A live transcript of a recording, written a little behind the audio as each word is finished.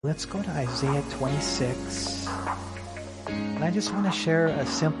Let's go to Isaiah 26. And I just want to share a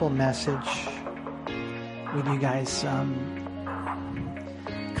simple message with you guys, kind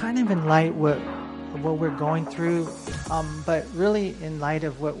of in light of what we're going through, but really in light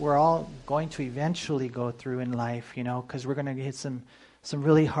of what we're all going to eventually go through in life, because we're going to hit some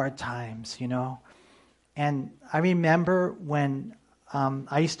really hard times, And I remember when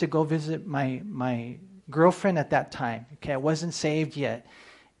I used to go visit my girlfriend at that time. Okay, I wasn't saved yet.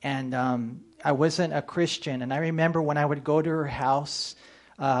 And I wasn't a Christian. And I remember when I would go to her house,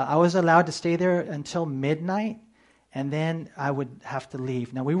 I was allowed to stay there until midnight, and then I would have to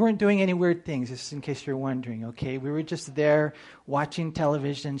leave. Now, we weren't doing any weird things, just in case you're wondering, okay? We were just there watching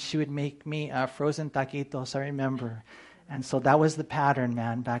television. She would make me frozen taquitos, I remember. And so that was the pattern,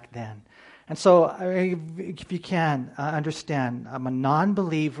 man, back then. And so if you can understand, I'm a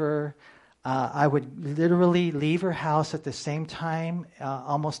non-believer. I would literally leave her house at the same time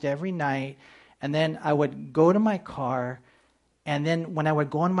almost every night, and then I would go to my car, and then when I would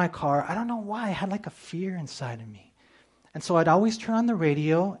go in my car, I don't know why, I had like a fear inside of me. And so I'd always turn on the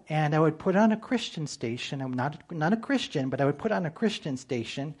radio, and I would put on a Christian station. I'm not a Christian, but I would put on a Christian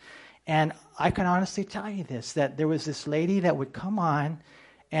station, and I can honestly tell you this, that there was this lady that would come on,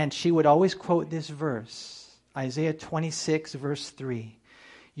 and she would always quote this verse, Isaiah 26, verse 3.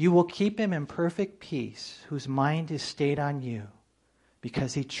 You will keep him in perfect peace, whose mind is stayed on you,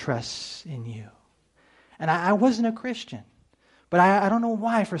 because he trusts in you. And I wasn't a Christian, but I don't know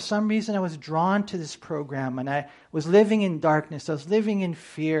why. For some reason, I was drawn to this program, and I was living in darkness. I was living in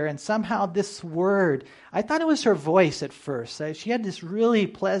fear, and somehow this word, I thought it was her voice at first. She had this really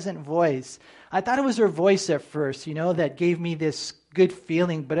pleasant voice. I thought it was her voice at first, that gave me this good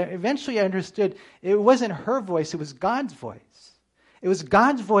feeling, but eventually I understood it wasn't her voice, it was God's voice. It was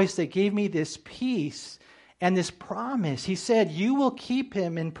God's voice that gave me this peace and this promise. He said, you will keep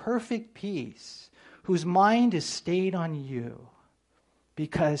him in perfect peace, whose mind is stayed on you,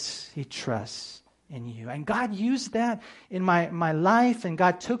 because he trusts in you. And God used that in my life, and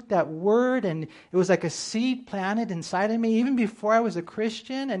God took that word, and it was like a seed planted inside of me, even before I was a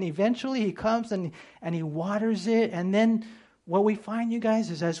Christian, and eventually he comes and he waters it, and then what we find, you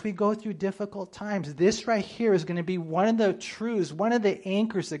guys, is as we go through difficult times, this right here is going to be one of the truths, one of the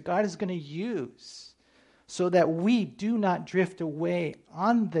anchors that God is going to use so that we do not drift away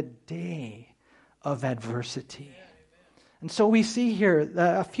on the day of adversity. And so we see here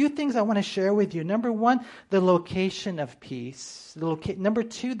a few things I want to share with you. Number one, the location of peace. Number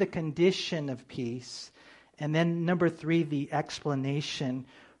two, the condition of peace. And then number three, the explanation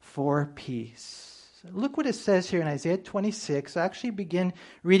for peace. Look what it says here in Isaiah 26. I actually begin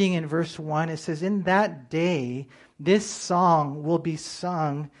reading in verse 1. It says, in that day, this song will be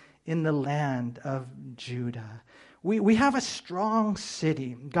sung in the land of Judah. We have a strong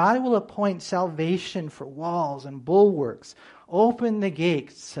city. God will appoint salvation for walls and bulwarks. Open the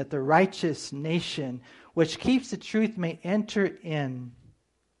gates that the righteous nation, which keeps the truth, may enter in.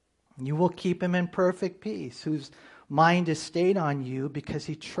 You will keep him in perfect peace, whose mind is stayed on you, because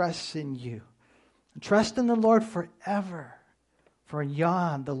he trusts in you. Trust in the Lord forever, for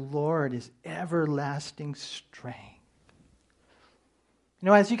Yah, the Lord, is everlasting strength.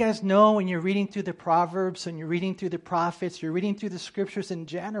 As you guys know, when you're reading through the Proverbs and you're reading through the prophets, you're reading through the scriptures in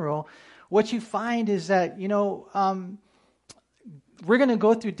general, what you find is that, we're going to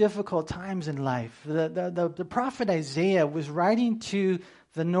go through difficult times in life. The prophet Isaiah was writing to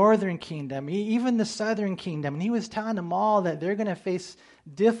the northern kingdom, even the southern kingdom, and he was telling them all that they're going to face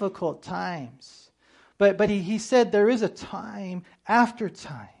difficult times. But he said there is a time after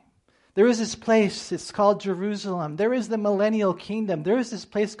time. There is this place, it's called Jerusalem. There is the millennial kingdom. There is this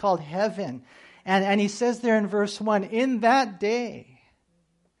place called heaven. And he says there in verse 1, in that day,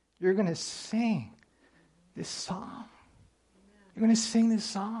 you're going to sing this song. You're going to sing this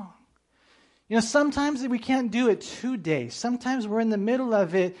song. Sometimes we can't do it 2 days. Sometimes we're in the middle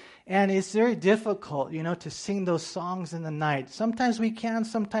of it, and it's very difficult, to sing those songs in the night. Sometimes we can,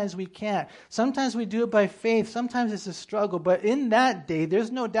 sometimes we can't. Sometimes we do it by faith. Sometimes it's a struggle. But in that day,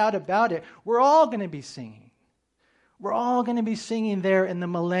 there's no doubt about it, we're all going to be singing. We're all going to be singing there in the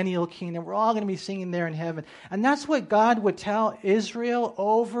millennial kingdom. We're all going to be singing there in heaven. And that's what God would tell Israel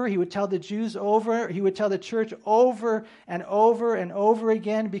over. He would tell the Jews over. He would tell the church over and over and over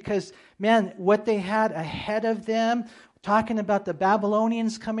again, because, man, what they had ahead of them, talking about the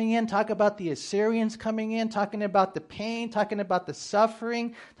Babylonians coming in, talking about the Assyrians coming in, talking about the pain, talking about the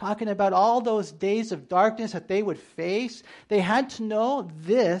suffering, talking about all those days of darkness that they would face. They had to know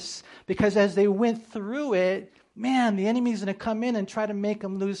this, because as they went through it, man, the enemy's going to come in and try to make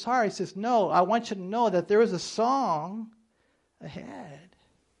them lose heart. He says, no, I want you to know that there is a song ahead.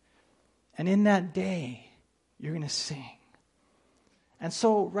 And in that day, you're going to sing. And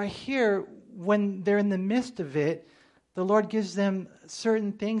so right here, when they're in the midst of it, the Lord gives them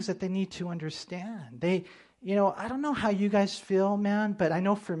certain things that they need to understand. I don't know how you guys feel, man, but I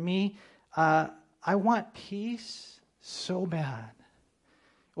know for me, I want peace so bad.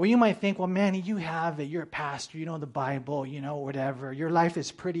 Well, you might think, well, Manny, you have it. You're a pastor. You know the Bible, whatever. Your life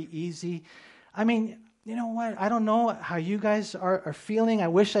is pretty easy. I mean, you know what? I don't know how you guys are feeling. I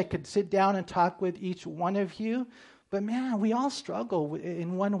wish I could sit down and talk with each one of you. But, man, we all struggle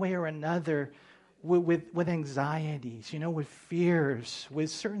in one way or another with anxieties, with fears, with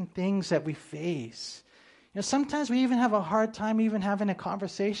certain things that we face. Sometimes we even have a hard time even having a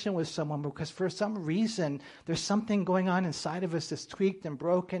conversation with someone because for some reason there's something going on inside of us that's tweaked and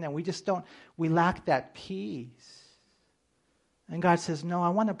broken, and we lack that peace. And God says, no, I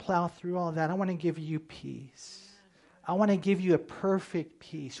want to plow through all that. I want to give you peace. I want to give you a perfect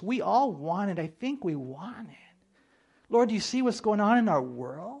peace. We all want it. I think we want it. Lord, do you see what's going on in our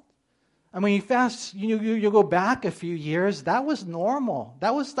world? I mean, you go back a few years, that was normal.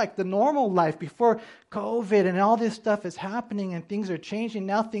 That was like the normal life before COVID and all this stuff is happening and things are changing.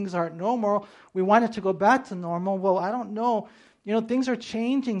 Now things aren't normal. We want it to go back to normal. Well, I don't know. Things are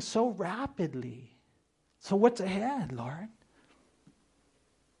changing so rapidly. So what's ahead, Lord?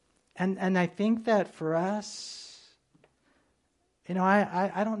 And I think that for us,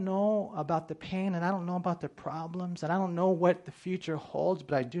 I don't know about the pain, and I don't know about the problems, and I don't know what the future holds,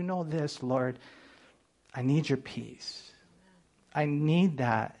 but I do know this, Lord. I need your peace. I need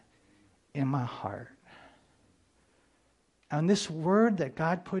that in my heart. And this word that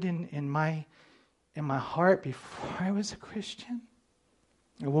God put in my heart before I was a Christian,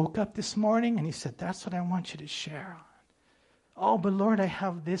 I woke up this morning and he said, that's what I want you to share on. Oh, but Lord, I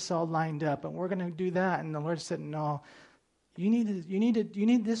have this all lined up, and we're going to do that. And the Lord said, no. You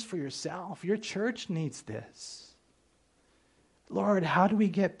need this for yourself. Your church needs this. Lord, how do we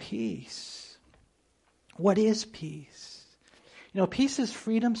get peace? What is peace? Peace is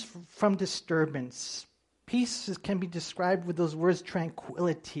freedom from disturbance. Peace can be described with those words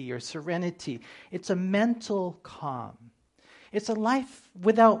tranquility or serenity. It's a mental calm. It's a life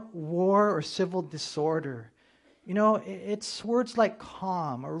without war or civil disorder. It's words like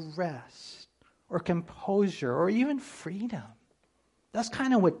calm or rest, or composure, or even freedom. That's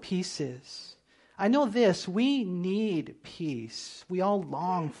kind of what peace is. I know this, we need peace. We all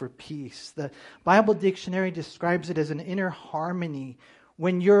long for peace. The Bible dictionary describes it as an inner harmony.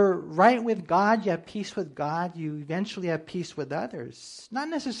 When you're right with God, you have peace with God, you eventually have peace with others. Not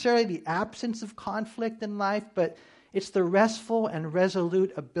necessarily the absence of conflict in life, but it's the restful and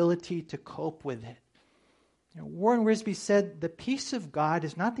resolute ability to cope with it. Warren Wiersbe said, the peace of God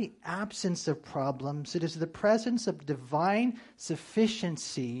is not the absence of problems, it is the presence of divine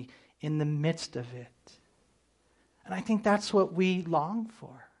sufficiency in the midst of it. And I think that's what we long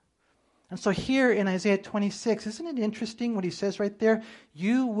for. And so here in Isaiah 26, isn't it interesting what he says right there?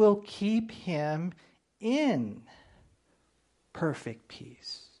 You will keep him in perfect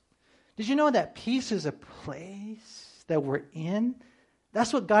peace. Did you know that peace is a place that we're in?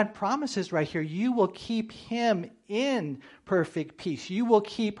 That's what God promises right here. You will keep him in perfect peace. You will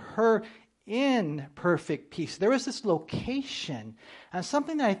keep her in perfect peace. There is this location. And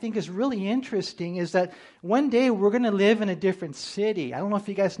something that I think is really interesting is that one day we're going to live in a different city. I don't know if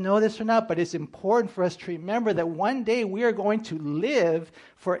you guys know this or not, but it's important for us to remember that one day we are going to live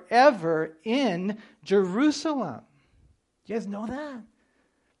forever in Jerusalem. You guys know that?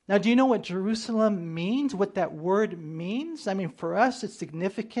 Now, do you know what Jerusalem means, what that word means? I mean, for us, it's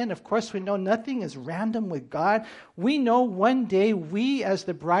significant. Of course, we know nothing is random with God. We know one day we, as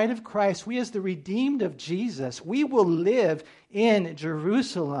the bride of Christ, we as the redeemed of Jesus, we will live in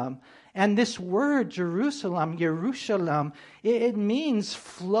Jerusalem. And this word, Jerusalem, Yerushalayim, it means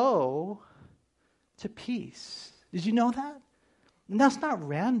flow to peace. Did you know that? And that's not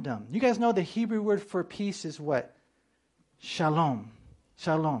random. You guys know the Hebrew word for peace is what? Shalom.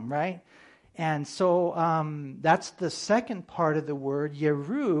 Shalom, right? And so that's the second part of the word,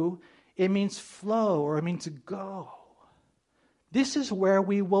 Yeru. It means flow, or it means go. This is where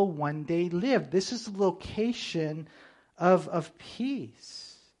we will one day live. This is the location of peace.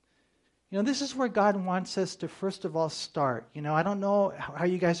 This is where God wants us to first of all start. I don't know how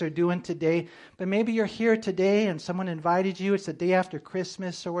you guys are doing today, but maybe you're here today and someone invited you. It's the day after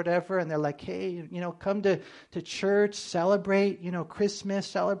Christmas or whatever, and they're like, hey, come to church, celebrate, Christmas,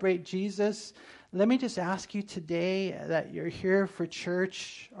 celebrate Jesus. Let me just ask you today that you're here for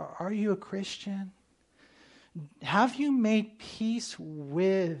church. Are you a Christian? Have you made peace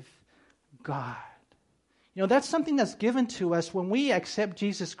with God? That's something that's given to us when we accept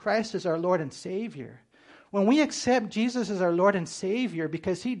Jesus Christ as our Lord and Savior. When we accept Jesus as our Lord and Savior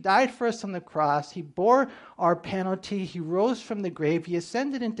because He died for us on the cross, He bore our penalty, He rose from the grave, He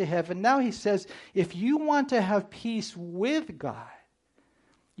ascended into heaven. Now He says, if you want to have peace with God,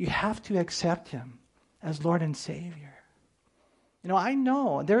 you have to accept Him as Lord and Savior. I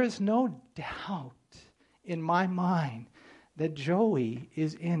know there is no doubt in my mind that Joey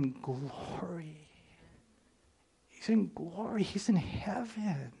is in glory. He's in glory. He's in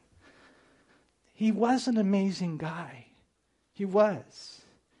heaven. He was an amazing guy. He was.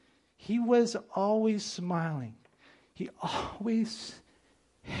 He was always smiling. He always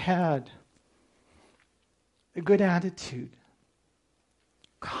had a good attitude,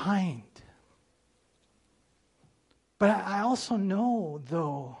 kind. But I also know,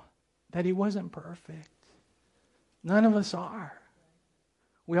 though, that he wasn't perfect. None of us are.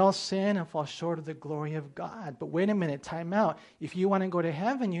 We all sin and fall short of the glory of God. But wait a minute, time out. If you want to go to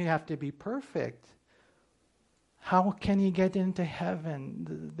heaven, you have to be perfect. How can he get into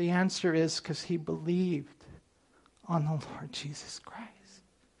heaven? The answer is because he believed on the Lord Jesus Christ.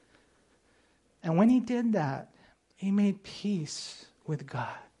 And when he did that, he made peace with God.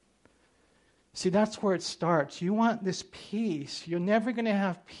 See, that's where it starts. You want this peace. You're never going to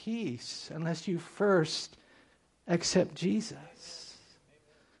have peace unless you first accept Jesus.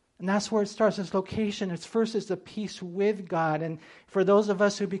 And that's where it starts, this location. It's the peace with God. And for those of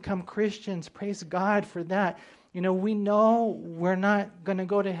us who become Christians, praise God for that. We know we're not going to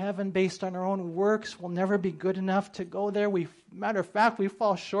go to heaven based on our own works. We'll never be good enough to go there. Matter of fact, we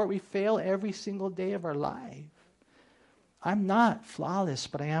fall short. We fail every single day of our life. I'm not flawless,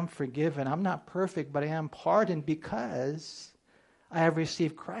 but I am forgiven. I'm not perfect, but I am pardoned because I have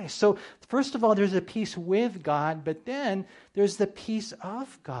received Christ. So first of all, there's a peace with God, but then there's the peace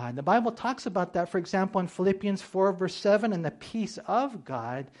of God. The Bible talks about that, for example, in Philippians 4, verse 7, and the peace of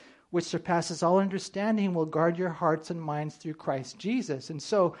God, which surpasses all understanding, will guard your hearts and minds through Christ Jesus. And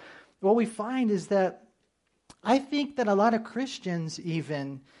so what we find is that I think that a lot of Christians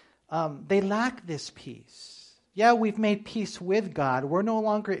even, they lack this peace. Yeah, we've made peace with God. We're no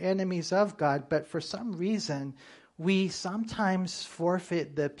longer enemies of God, but for some reason, we sometimes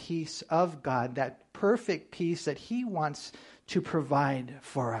forfeit the peace of God, that perfect peace that He wants to provide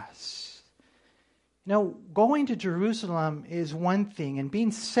for us. Going to Jerusalem is one thing, and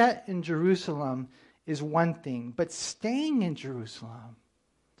being set in Jerusalem is one thing, but staying in Jerusalem,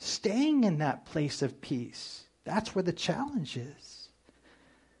 staying in that place of peace, that's where the challenge is.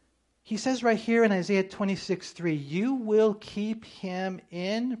 He says right here in Isaiah 26:3, you will keep him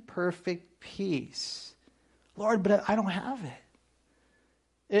in perfect peace. Lord, but I don't have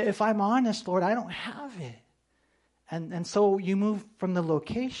it. If I'm honest, Lord, I don't have it. And so you move from the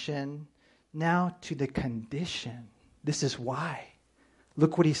location now to the condition. This is why.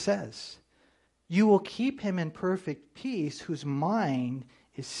 Look what he says. You will keep him in perfect peace whose mind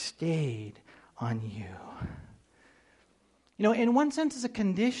is stayed on you. In one sense it's a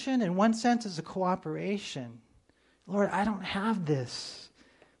condition, in one sense it's a cooperation. Lord, I don't have this.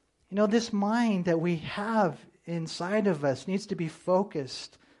 This mind that we have inside of us needs to be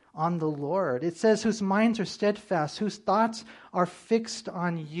focused on the Lord. It says whose minds are steadfast, whose thoughts are fixed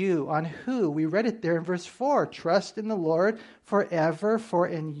on you. On who? We read it there in verse 4. Trust in the Lord forever, for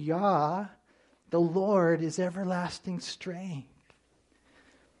in Yah, the Lord is everlasting strength.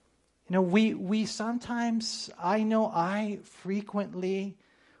 We sometimes, I frequently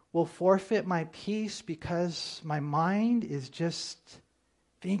will forfeit my peace because my mind is just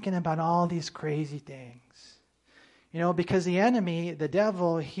thinking about all these crazy things. Because the enemy, the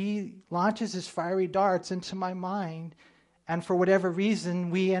devil, he launches his fiery darts into my mind, and for whatever reason,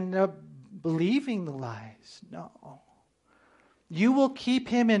 we end up believing the lies. No. You will keep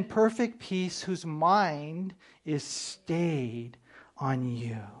him in perfect peace whose mind is stayed on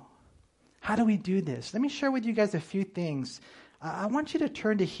you. How do we do this? Let me share with you guys a few things. I want you to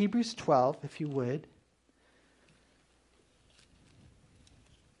turn to Hebrews 12, if you would.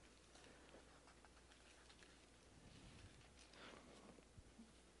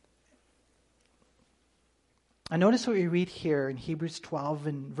 I notice what we read here in Hebrews 12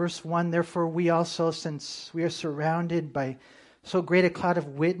 and verse 1. Therefore we also, since we are surrounded by so great a cloud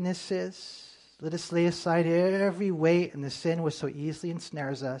of witnesses, let us lay aside every weight and the sin which so easily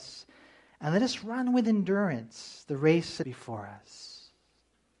ensnares us, and let us run with endurance the race before us.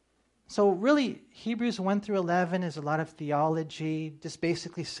 So really, Hebrews 1 through 11 is a lot of theology, just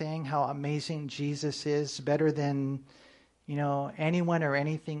basically saying how amazing Jesus is, better than, anyone or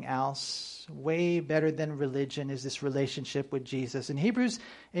anything else. Way better than religion is this relationship with Jesus. In Hebrews,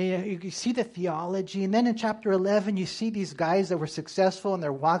 you see the theology. And then in chapter 11, you see these guys that were successful in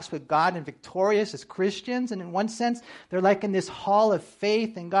their walks with God and victorious as Christians. And in one sense, they're like in this hall of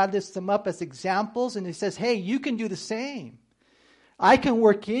faith, and God lifts them up as examples. And he says, hey, you can do the same. I can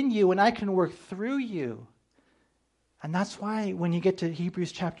work in you and I can work through you. And that's why when you get to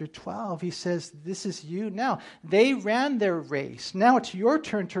Hebrews chapter 12, he says, this is you now. They ran their race. Now it's your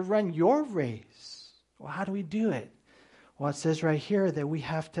turn to run your race. Well, how do we do it? Well, it says right here that we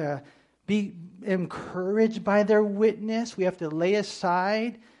have to be encouraged by their witness. We have to lay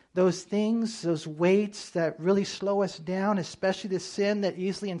aside those things, those weights that really slow us down, especially the sin that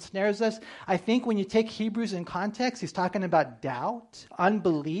easily ensnares us. I think when you take Hebrews in context, he's talking about doubt,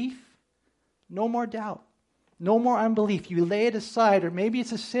 unbelief. No more doubt. No more unbelief. You lay it aside, or maybe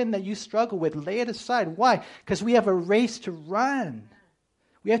it's a sin that you struggle with. Lay it aside. Why? Because we have a race to run.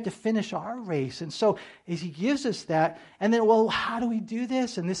 We have to finish our race. And so as he gives us that, and then, well, how do we do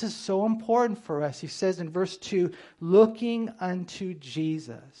this? And this is so important for us. He says in verse 2, looking unto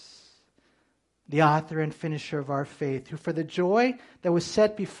Jesus, the author and finisher of our faith, who for the joy that was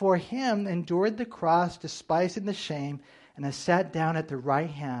set before him endured the cross, despising the shame, and has sat down at the right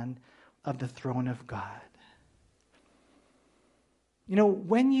hand of the throne of God.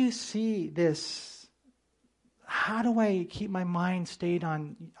 When you see this, how do I keep my mind stayed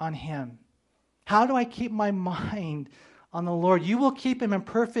on him? How do I keep my mind on the Lord? You will keep him in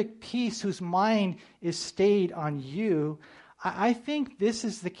perfect peace whose mind is stayed on you. I think this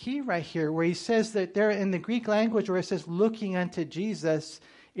is the key right here, where he says that there in the Greek language where it says looking unto Jesus,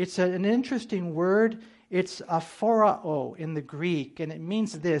 it's an interesting word. It's aphorao in the Greek, and it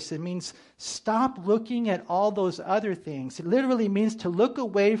means this. It means stop looking at all those other things. It literally means to look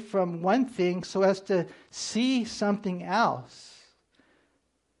away from one thing so as to see something else.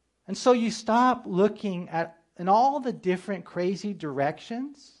 And so you stop looking at in all the different crazy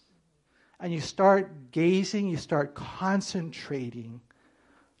directions, and you start gazing, you start concentrating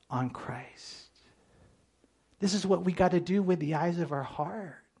on Christ. This is what we got to do with the eyes of our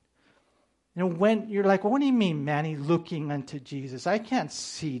heart. When you're like, well, what do you mean, Manny, looking unto Jesus? I can't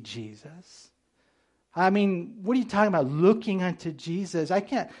see Jesus. I mean, what are you talking about, looking unto Jesus? I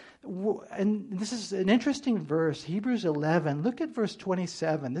can't. And this is an interesting verse, Hebrews 11. Look at verse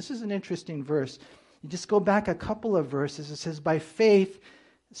 27. This is an interesting verse. You just go back a couple of verses. It says, by faith,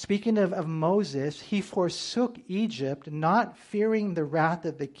 speaking of Moses, he forsook Egypt, not fearing the wrath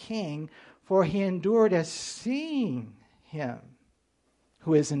of the king, for he endured as seeing him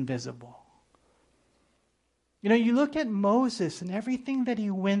who is invisible. You look at Moses and everything that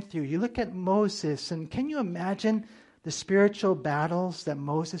he went through. You look at Moses, and can you imagine the spiritual battles that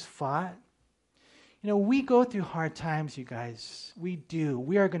Moses fought? We go through hard times, you guys. We do.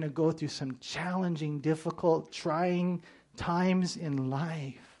 We are going to go through some challenging, difficult, trying times in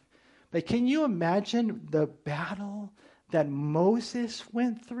life. But can you imagine the battle that Moses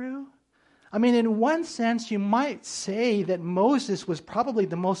went through? I mean, in one sense, you might say that Moses was probably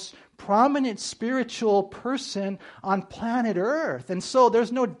the most prominent spiritual person on planet Earth. And so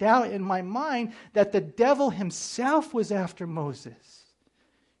there's no doubt in my mind that the devil himself was after Moses.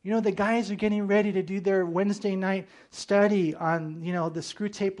 The guys are getting ready to do their Wednesday night study on, the screw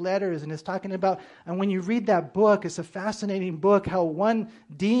tape letters, and it's talking about, and when you read that book, it's a fascinating book, how one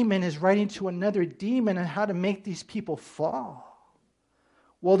demon is writing to another demon and how to make these people fall.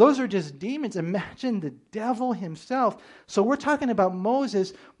 Well, those are just demons. Imagine the devil himself. So we're talking about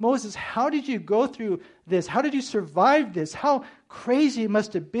Moses. Moses, how did you go through this? How did you survive this? How crazy it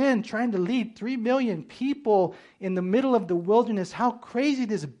must have been trying to lead 3 million people in the middle of the wilderness. How crazy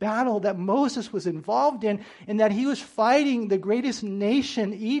this battle that Moses was involved in, and that he was fighting the greatest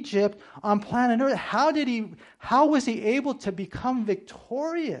nation, Egypt, on planet Earth. How was he able to become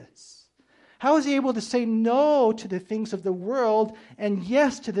victorious? How is he able to say no to the things of the world and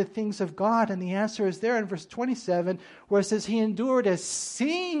yes to the things of God? And the answer is there in verse 27, where it says he endured as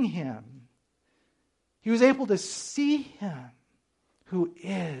seeing him. He was able to see him who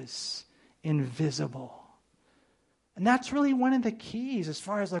is invisible. And that's really one of the keys as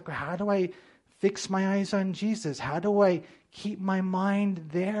far as how do I fix my eyes on Jesus? How do I keep my mind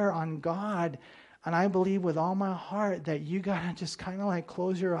there on God? And I believe with all my heart that you got to just kind of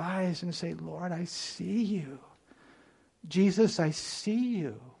close your eyes and say, Lord, I see you. Jesus, I see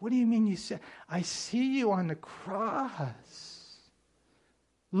you. What do you mean you see? I see you on the cross.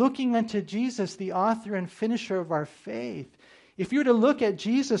 Looking unto Jesus, the author and finisher of our faith. If you were to look at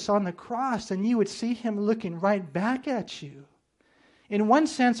Jesus on the cross, then you would see him looking right back at you. In one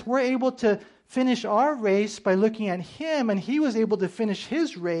sense, we're able to finish our race by looking at him, and he was able to finish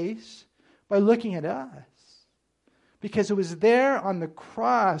his race by looking at us. Because it was there on the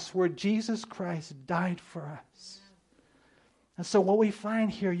cross where Jesus Christ died for us. And so what we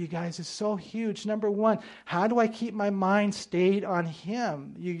find here, you guys, is so huge. Number one, how do I keep my mind stayed on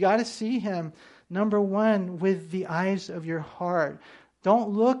him? You got to see him, number one, with the eyes of your heart. Don't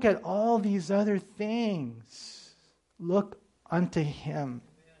look at all these other things. Look unto him.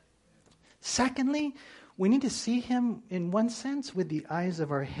 Secondly, we need to see him, in one sense, with the eyes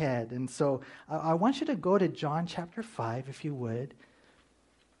of our head. And so I want you to go to John chapter 5, if you would.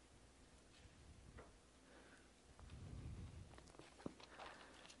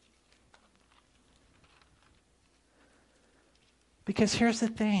 Because here's the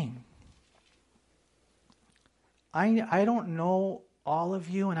thing. I don't know all of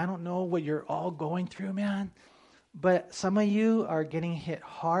you, and I don't know what you're all going through, man. But some of you are getting hit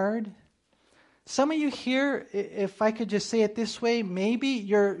hard. Some of you here, if I could just say it this way, maybe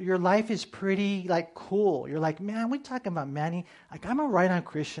your life is pretty cool. You're like, man, we're talking about Manny. I'm a right-on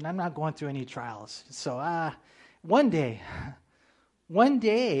Christian. I'm not going through any trials. So one day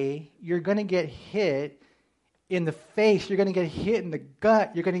you're going to get hit in the face. You're going to get hit in the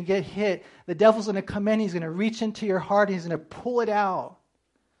gut. You're going to get hit. The devil's going to come in. He's going to reach into your heart. He's going to pull it out.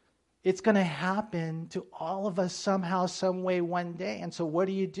 It's going to happen to all of us somehow, some way, one day. And so what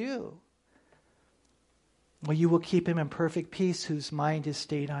do? Well, you will keep him in perfect peace whose mind is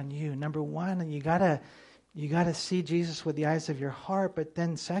stayed on you. Number one, you gotta see Jesus with the eyes of your heart, but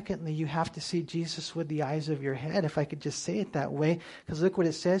then secondly, you have to see Jesus with the eyes of your head, if I could just say it that way. Because look what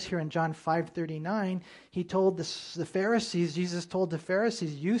it says here in John 5:39. He told the Pharisees, Jesus told the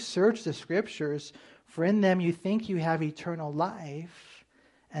Pharisees, you search the scriptures, for in them you think you have eternal life,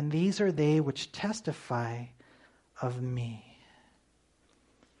 and these are they which testify of me.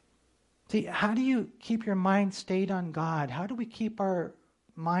 See, how do you keep your mind stayed on God? How do we keep our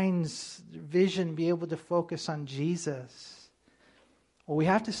mind's vision be able to focus on Jesus? Well, we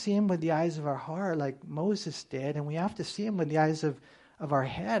have to see him with the eyes of our heart like Moses did, and we have to see him with the eyes of our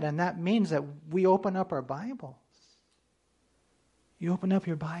head, and that means that we open up our Bibles. You open up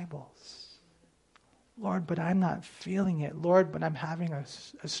your Bibles. Lord, but I'm not feeling it. Lord, but I'm having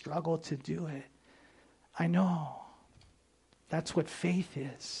a struggle to do it. I know. That's what faith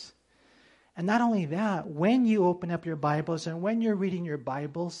is. And not only that, when you open up your Bibles and when you're reading your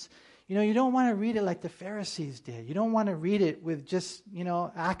Bibles, you don't want to read it like the Pharisees did. You don't want to read it with just,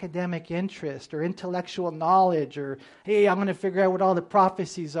 academic interest or intellectual knowledge or, hey, I'm going to figure out what all the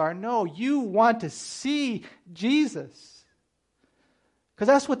prophecies are. No, you want to see Jesus. Because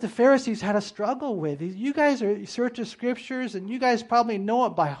that's what the Pharisees had a struggle with. You guys search the scriptures and you guys probably know it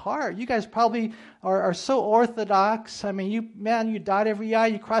by heart. You guys probably are so orthodox. I mean, you dot every I,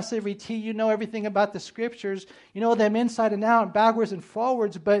 you cross every T, you know everything about the scriptures. You know them inside and out, backwards and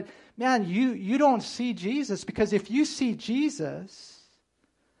forwards. But man, you don't see Jesus, because if you see Jesus,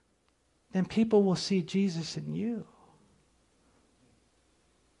 then people will see Jesus in you.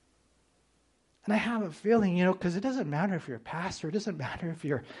 And I have a feeling, because it doesn't matter if you're a pastor, it doesn't matter if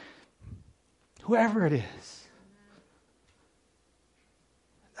you're whoever it is.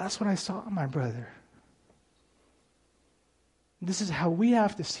 That's what I saw in my brother. This is how we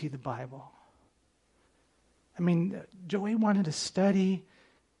have to see the Bible. I mean, Joey wanted to study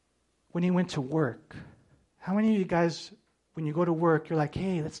when he went to work. How many of you guys, when you go to work, you're like,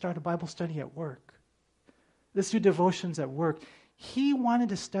 hey, let's start a Bible study at work. Let's do devotions at work. He wanted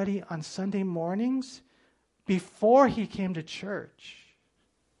to study on Sunday mornings before he came to church.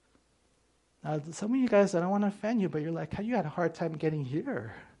 Now, some of you guys, I don't want to offend you, but you're like, you had a hard time getting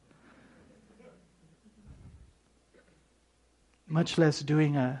here. Much less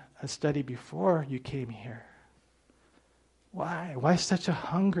doing a study before you came here. Why? Why such a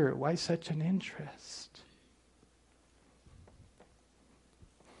hunger? Why such an interest?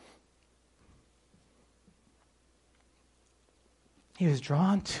 He was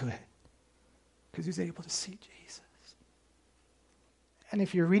drawn to it because he was able to see Jesus. And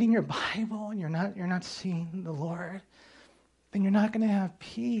if you're reading your Bible and you're not seeing the Lord, then you're not going to have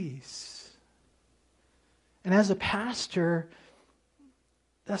peace. And as a pastor,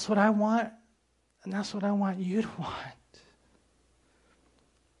 that's what I want, and that's what I want you to want.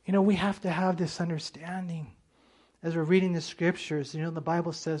 We have to have this understanding. As we're reading the scriptures, the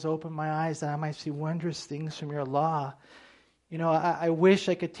Bible says, open my eyes that I might see wondrous things from your law. I wish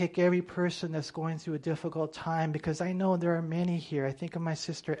I could take every person that's going through a difficult time, because I know there are many here. I think of my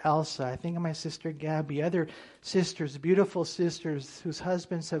sister Elsa. I think of my sister Gabby, other sisters, beautiful sisters whose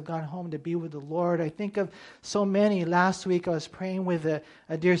husbands have gone home to be with the Lord. I think of so many. Last week I was praying with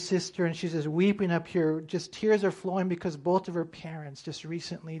a dear sister, and she's just weeping up here. Just tears are flowing because both of her parents just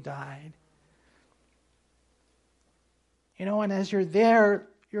recently died. And as you're there,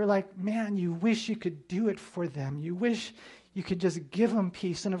 you're like, man, you wish you could do it for them. You wish you could just give them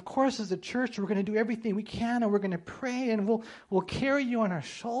peace. And of course, as a church, we're going to do everything we can, and we're going to pray, and we'll carry you on our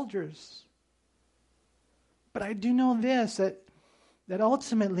shoulders. But I do know this, that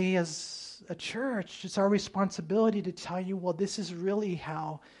ultimately, as a church, it's our responsibility to tell you, well, this is really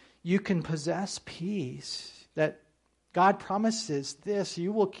how you can possess peace. That God promises this: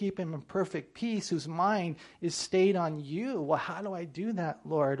 you will keep him in perfect peace whose mind is stayed on you. Well, how do I do that,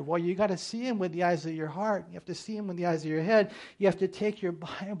 Lord? Well, you got to see him with the eyes of your heart. You have to see him with the eyes of your head. You have to take your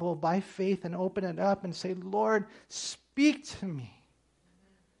Bible by faith and open it up and say, Lord, speak to me.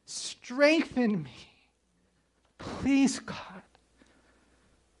 Strengthen me. Please, God.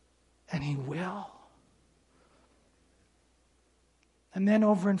 And he will. And then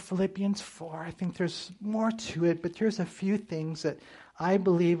over in Philippians 4, I think there's more to it, but there's a few things that I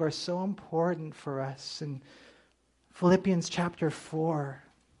believe are so important for us. In Philippians chapter 4,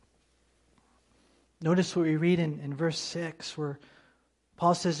 notice what we read in verse 6, where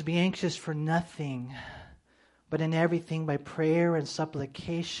Paul says, be anxious for nothing, but in everything by prayer and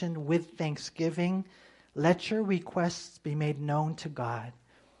supplication with thanksgiving, let your requests be made known to God.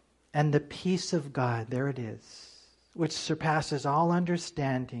 And the peace of God, there it is, which surpasses all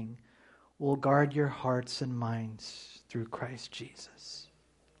understanding, will guard your hearts and minds through Christ Jesus.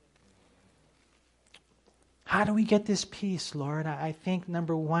 How do we get this peace, Lord? I think,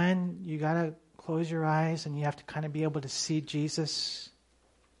 number one, you got to close your eyes and you have to kind of be able to see Jesus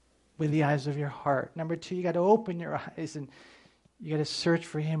with the eyes of your heart. Number two, you got to open your eyes and you got to search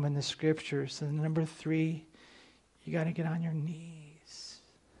for him in the scriptures. And number three, you got to get on your knees.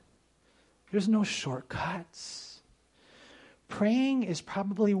 There's no shortcuts. Praying is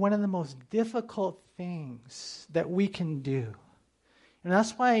probably one of the most difficult things that we can do. And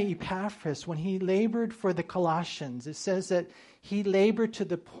that's why Epaphras, when he labored for the Colossians, it says that he labored to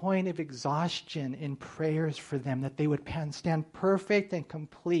the point of exhaustion in prayers for them, that they would stand perfect and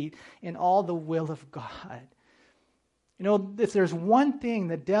complete in all the will of God. If there's one thing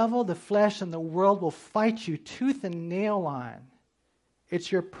the devil, the flesh, and the world will fight you tooth and nail on,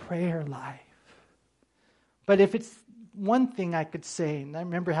 it's your prayer life. But if it's one thing I could say, and I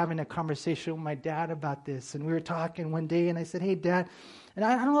remember having a conversation with my dad about this, and we were talking one day, and I said, hey, Dad, and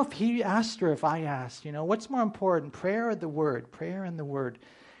I don't know if he asked or if I asked, what's more important, prayer or the Word? Prayer and the Word.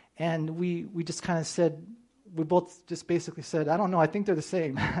 And we just kind of said, we both just basically said, I don't know, I think they're the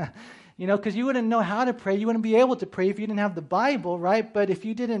same. Because you wouldn't know how to pray. You wouldn't be able to pray if you didn't have the Bible, right? But if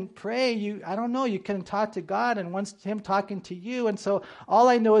you didn't pray, you couldn't talk to God, and once him talking to you. And so all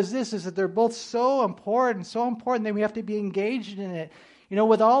I know is this, is that they're both so important that we have to be engaged in it.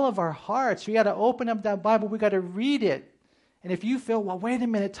 With all of our hearts, we got to open up that Bible. We got to read it. And if you feel, well, wait a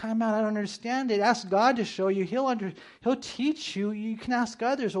minute, time out, I don't understand it, ask God to show you. He'll teach you. You can ask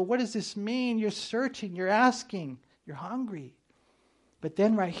others, well, what does this mean? You're searching, you're asking, you're hungry. But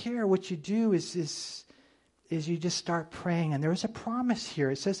then right here, what you do is you just start praying. And there's a promise here.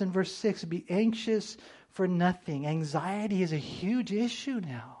 It says in verse 6, be anxious for nothing. Anxiety is a huge issue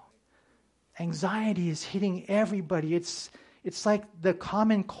now. Anxiety is hitting everybody. It's like the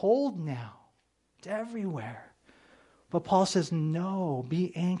common cold now. It's everywhere. But Paul says, no,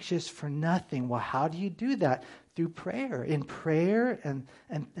 be anxious for nothing. Well, how do you do that? Through prayer. In prayer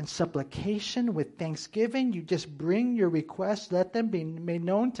and supplication with thanksgiving, you just bring your requests, let them be made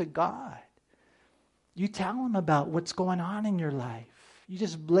known to God. You tell him about what's going on in your life. You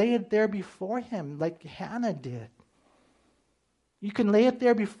just lay it there before him like Hannah did. You can lay it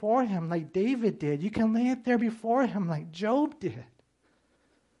there before him like David did. You can lay it there before him like Job did.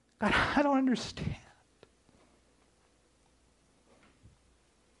 God, I don't understand.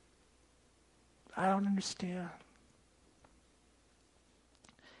 I don't understand.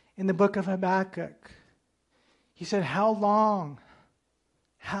 In the book of Habakkuk, he said, how long?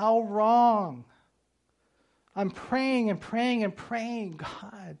 How wrong? I'm praying and praying and praying,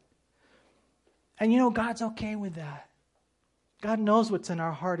 God. And God's okay with that. God knows what's in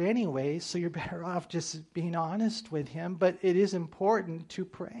our heart anyway, so you're better off just being honest with him, but it is important to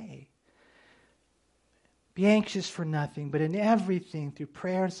pray. Be anxious for nothing, but in everything, through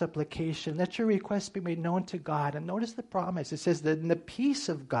prayer and supplication, let your requests be made known to God. And notice the promise. It says that in the peace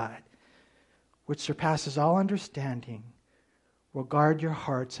of God, which surpasses all understanding, will guard your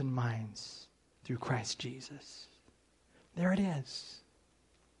hearts and minds through Christ Jesus. There it is.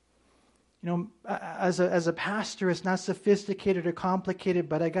 You know, as a pastor, it's not sophisticated or complicated,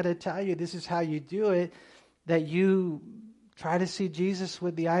 but I got to tell you, this is how you do it, that you try to see Jesus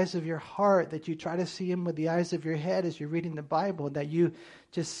with the eyes of your heart, that you try to see him with the eyes of your head as you're reading the Bible, that you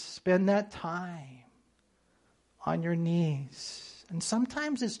just spend that time on your knees. And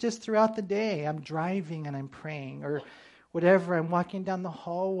sometimes it's just throughout the day. I'm driving and I'm praying, or whatever, I'm walking down the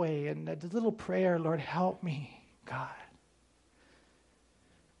hallway and a little prayer, Lord, help me, God.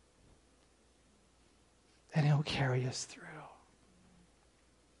 And he'll carry us through.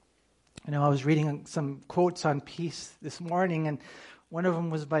 You know, I was reading some quotes on peace this morning, and one of them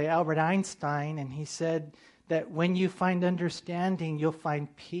was by Albert Einstein, and he said that when you find understanding, you'll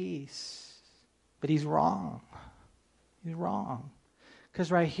find peace. But he's wrong. He's wrong.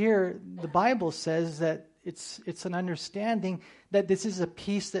 Because right here, the Bible says that it's an understanding that this is a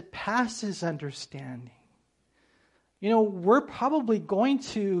peace that passes understanding. You know, we're probably going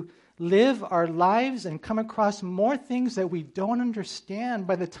to live our lives and come across more things that we don't understand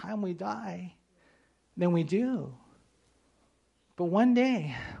by the time we die than we do. But one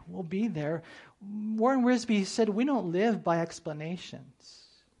day, we'll be there. Warren Wiersbe said, we don't live by explanations.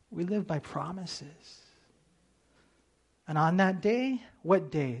 We live by promises. And on that day, what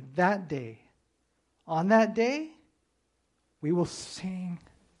day? That day. On that day, we will sing.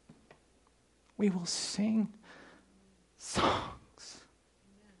 We will sing songs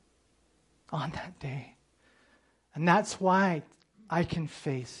on that day. And that's why I can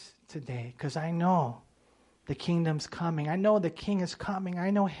face today, because I know the kingdom's coming. I know the King is coming. I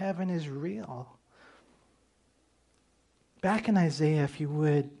know heaven is real. Back in Isaiah, if you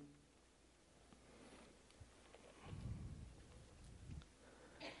would.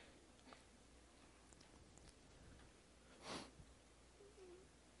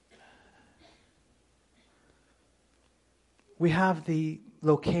 We have the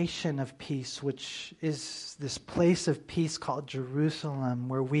location of peace, which is this place of peace called Jerusalem,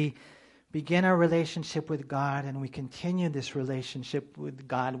 where we begin our relationship with God and we continue this relationship with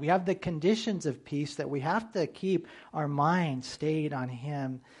God. We have the conditions of peace that we have to keep our mind stayed on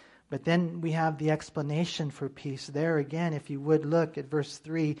him. But then we have the explanation for peace. There again, if you would look at verse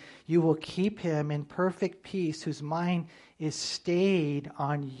 3, you will keep him in perfect peace whose mind is stayed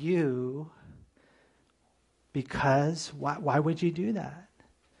on you. Because, why would you do that?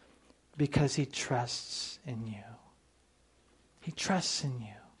 Because he trusts in you. He trusts in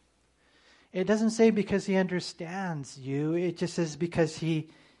you. It doesn't say because he understands you. It just says because he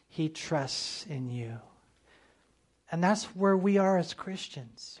trusts in you. And that's where we are as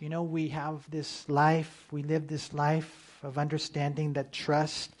Christians. You know, we have this life, we live this life of understanding that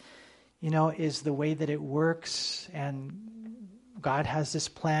trust, you know, is the way that it works. And God has this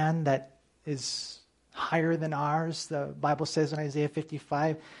plan that is higher than ours. The Bible says in Isaiah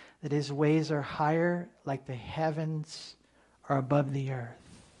 55 that his ways are higher, like the heavens are above the earth.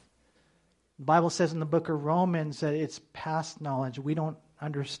 The Bible says in the book of Romans that it's past knowledge. We don't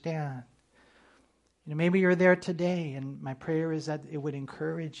understand. You know, maybe you're there today, and my prayer is that it would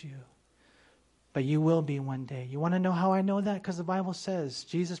encourage you. But you will be one day. You want to know how I know that? Because the Bible says,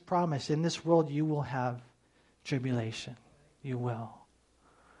 Jesus promised, in this world you will have tribulation. You will.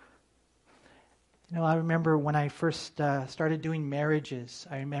 You know, I remember when I first started doing marriages,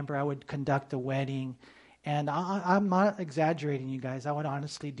 I remember I would conduct a wedding. And I'm not exaggerating, you guys. I would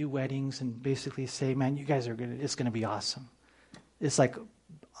honestly do weddings and basically say, man, you guys are good. It's going to be awesome. It's like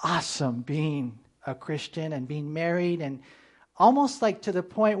awesome being a Christian and being married, and almost like to the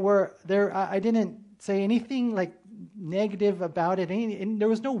point where I didn't say anything like negative about it. And there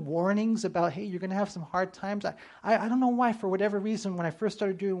was no warnings about, hey, you're going to have some hard times. I don't know why, for whatever reason, when I first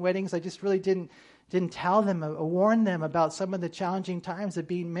started doing weddings, I just really didn't tell them or warn them about some of the challenging times of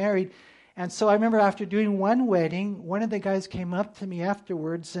being married. And so I remember after doing one wedding, one of the guys came up to me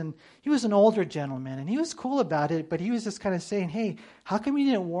afterwards, and he was an older gentleman, and he was cool about it, but he was just kind of saying, hey, how come you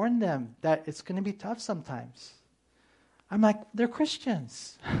didn't warn them that it's going to be tough sometimes? I'm like, they're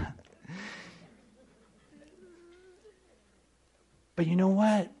Christians. But you know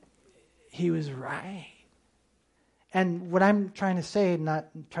what? He was right. And what I'm trying to say, not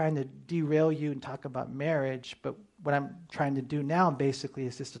trying to derail you and talk about marriage, but what I'm trying to do now basically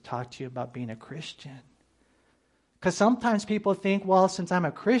is just to talk to you about being a Christian. Because sometimes people think, well, since I'm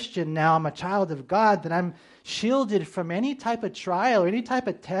a Christian now, I'm a child of God, that I'm shielded from any type of trial or any type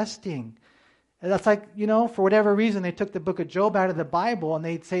of testing. And that's like, you know, for whatever reason, they took the book of Job out of the Bible and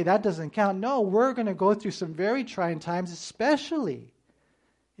they'd say that doesn't count. No, we're going to go through some very trying times, especially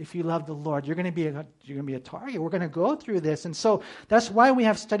if you love the Lord. You're going to be a target. We're going to go through this. And so that's why we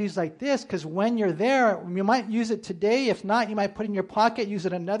have studies like this, because when you're there, you might use it today. If not, you might put it in your pocket, use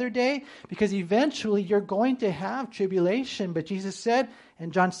it another day, because eventually you're going to have tribulation. But Jesus said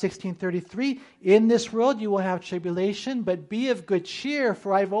in John 16:33, in this world you will have tribulation, but be of good cheer,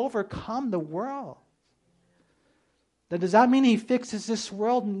 for I've overcome the world. Now, does that mean he fixes this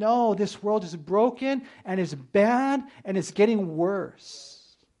world? No, this world is broken and is bad and it's getting worse.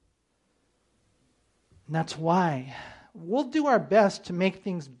 And that's why we'll do our best to make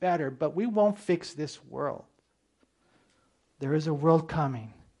things better, but we won't fix this world. There is a world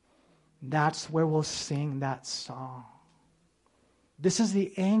coming. That's where we'll sing that song. This is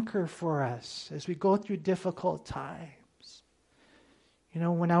the anchor for us as we go through difficult times. You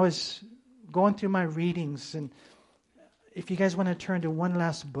know, when I was going through my readings, and if you guys want to turn to one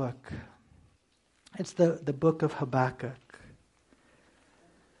last book, it's the book of Habakkuk.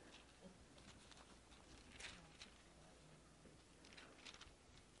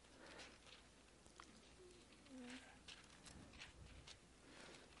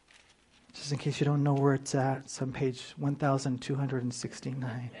 Just in case you don't know where it's at, it's on page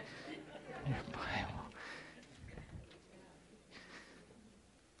 1269 in your Bible.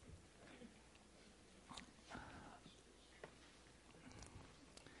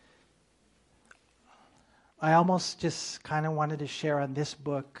 I almost just kind of wanted to share on this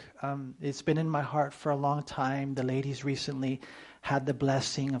book. It's been in my heart for a long time. The ladies recently had the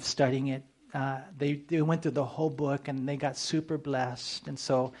blessing of studying it. They went through the whole book and they got super blessed. And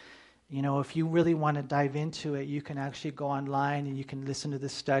so, you know, if you really want to dive into it, you can actually go online and you can listen to the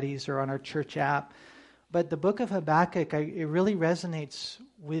studies or on our church app. But the book of Habakkuk, it really resonates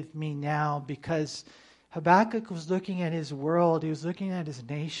with me now, because Habakkuk was looking at his world, he was looking at his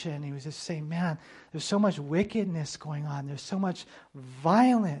nation, he was just saying, man, there's so much wickedness going on, there's so much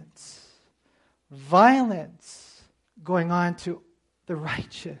violence going on to the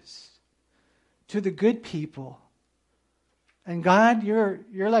righteous, to the good people. And God, you're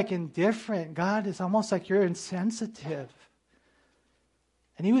like indifferent. God, is almost like you're insensitive.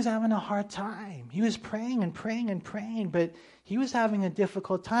 And he was having a hard time. He was praying and praying and praying, but he was having a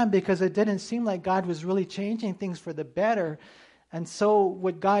difficult time because it didn't seem like God was really changing things for the better. And so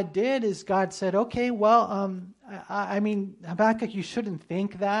what God did is God said, okay, well, I mean, Habakkuk, you shouldn't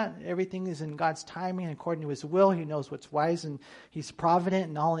think that. Everything is in God's timing according to his will. He knows what's wise and he's provident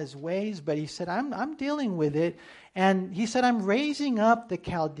in all his ways. But he said, I'm dealing with it. And he said, I'm raising up the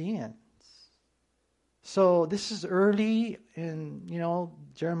Chaldeans. So this is early in,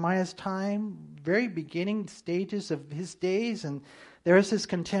 Jeremiah's time, very beginning stages of his days. And there's his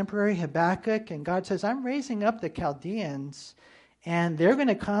contemporary Habakkuk. And God says, I'm raising up the Chaldeans. And they're going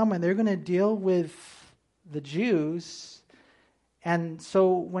to come and they're going to deal with the Jews. And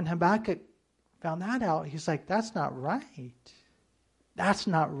so when Habakkuk found that out, he's like, that's not right. That's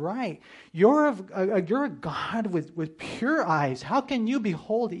not right. You're a God with pure eyes. How can you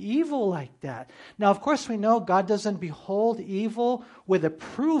behold evil like that? Now, of course, we know God doesn't behold evil with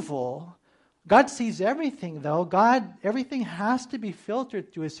approval. God sees everything, though. Everything has to be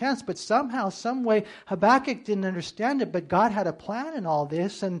filtered through his hands. But somehow, some way, Habakkuk didn't understand it, but God had a plan in all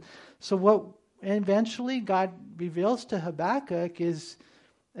this. And so what eventually God reveals to Habakkuk is,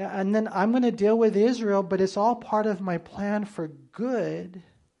 and then I'm going to deal with Israel, but it's all part of my plan for good.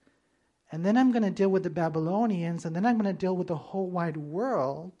 And then I'm going to deal with the Babylonians, and then I'm going to deal with the whole wide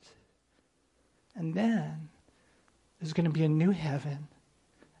world. And then there's going to be a new heaven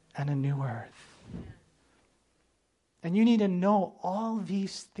and a new earth. And you need to know all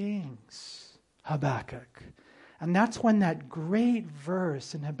these things, Habakkuk. And that's when that great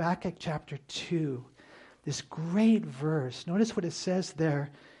verse in Habakkuk chapter 2, this great verse, notice what it says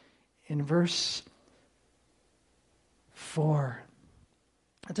there in verse 4.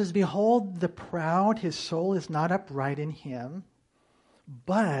 It says, behold, the proud, his soul is not upright in him,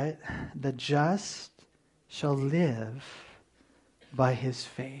 but the just shall live by his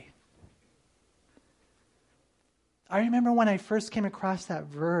faith. I remember when I first came across that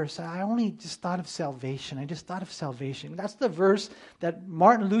verse, I only just thought of salvation. That's the verse that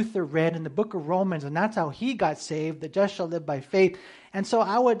Martin Luther read in the book of Romans, and that's how he got saved. The just shall live by faith. And so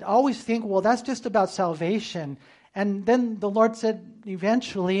I would always think, well, that's just about salvation. And then the Lord said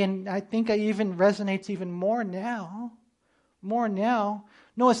eventually, and I think it even resonates even more now.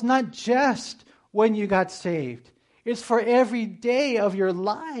 No, it's not just when you got saved. It's for every day of your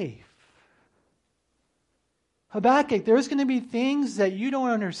life. Habakkuk, there's going to be things that you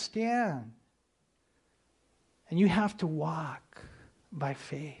don't understand. And you have to walk by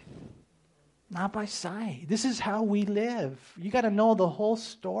faith. not by sight. This is how we live. You got to know the whole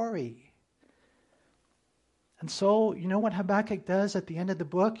story. And so, you know what Habakkuk does at the end of the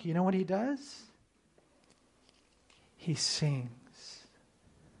book? You know what he does? He sings.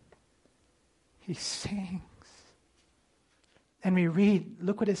 He sings. And we read,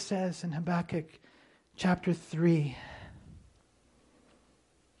 look what it says in Habakkuk chapter 3,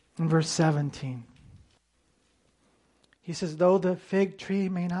 in verse 17. He says, though the fig tree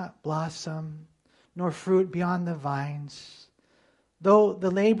may not blossom, nor fruit be on the vines, though the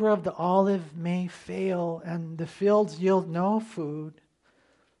labor of the olive may fail, and the fields yield no food,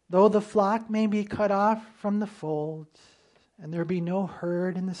 though the flock may be cut off from the fold, and there be no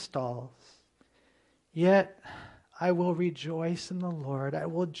herd in the stalls, yet I will rejoice in the Lord. I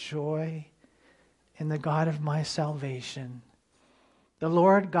will joy in the God of my salvation. The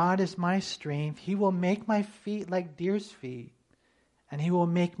Lord God is my strength. He will make my feet like deer's feet, and He will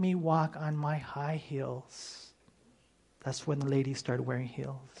make me walk on my high heels. That's when the ladies started wearing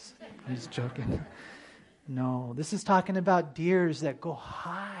heels. I'm just joking. No, this is talking about deers that go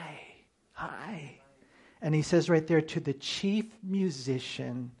high, high. And he says right there, to the chief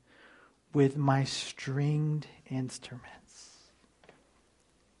musician with my stringed instruments.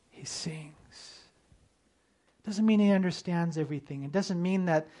 He sings. Doesn't mean he understands everything. It doesn't mean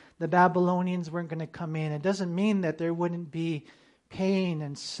that the Babylonians weren't going to come in. It doesn't mean that there wouldn't be pain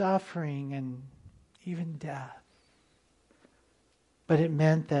and suffering and even death. But it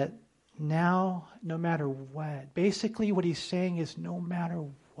meant that now, no matter what, basically what he's saying is no matter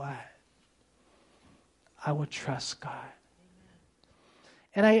what, I will trust God.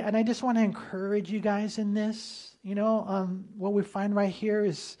 And I just want to encourage you guys in this. You know, what we find right here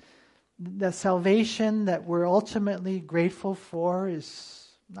is the salvation that we're ultimately grateful for is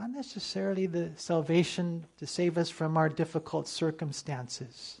not necessarily the salvation to save us from our difficult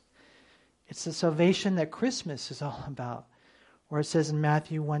circumstances. It's the salvation that Christmas is all about, where it says in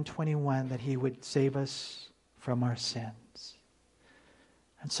Matthew 1:21 that He would save us from our sins.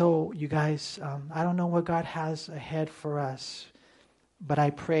 And so, you guys, I don't know what God has ahead for us, but I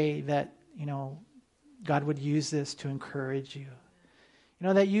pray that, you know, God would use this to encourage you. You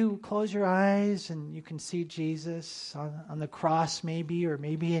know, that you close your eyes and you can see Jesus on the cross maybe, or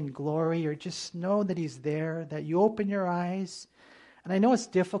maybe in glory, or just know that He's there, that you open your eyes. And I know it's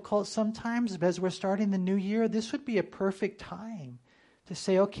difficult sometimes, but as we're starting the new year, this would be a perfect time to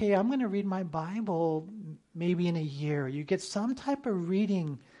say, okay, I'm going to read my Bible maybe in a year. You get some type of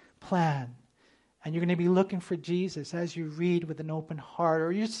reading plan, and you're going to be looking for Jesus as you read with an open heart.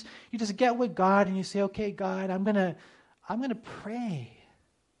 Or you just get with God and you say, okay, God, I'm going to pray.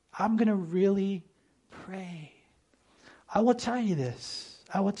 I'm going to really pray. I will tell you this,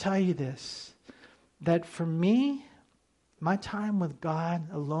 that for me, my time with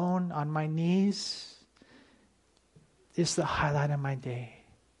God alone on my knees is the highlight of my day.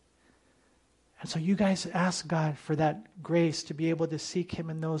 And so you guys ask God for that grace to be able to seek Him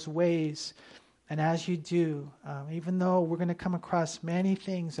in those ways. And as you do, even though we're going to come across many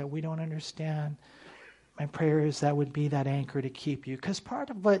things that we don't understand, my prayer is that would be that anchor to keep you. Because part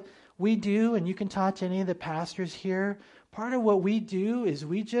of what we do, and you can talk to any of the pastors here, part of what we do is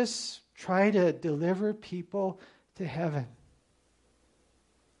we just try to deliver people to heaven.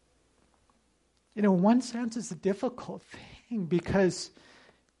 You know, in one sense, it's a difficult thing because,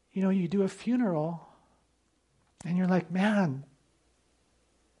 you know, you do a funeral and you're like, man,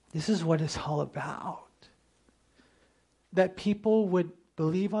 this is what it's all about. That people would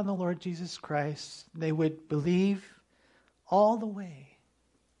believe on the Lord Jesus Christ. They would believe all the way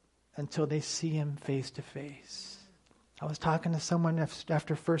until they see Him face to face. I was talking to someone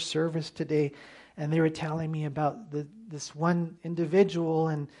after first service today, and they were telling me about this one individual,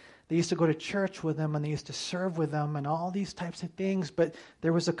 and they used to go to church with them, and they used to serve with them, and all these types of things, but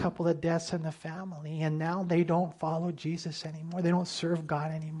there was a couple of deaths in the family, and now they don't follow Jesus anymore. They don't serve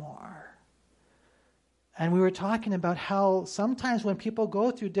God anymore. And we were talking about how sometimes when people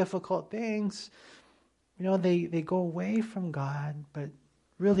go through difficult things, you know, they go away from God, but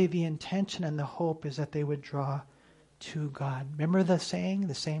really the intention and the hope is that they would draw to God. Remember the saying,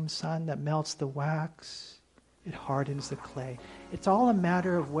 the same sun that melts the wax, it hardens the clay. It's all a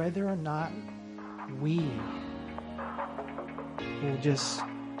matter of whether or not we will just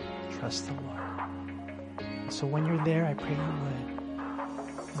trust the Lord. And so when you're there, I pray you would.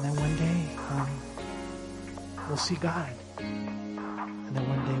 And then one day, we'll see God. And then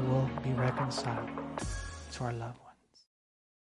one day we'll be reconciled to our loved ones.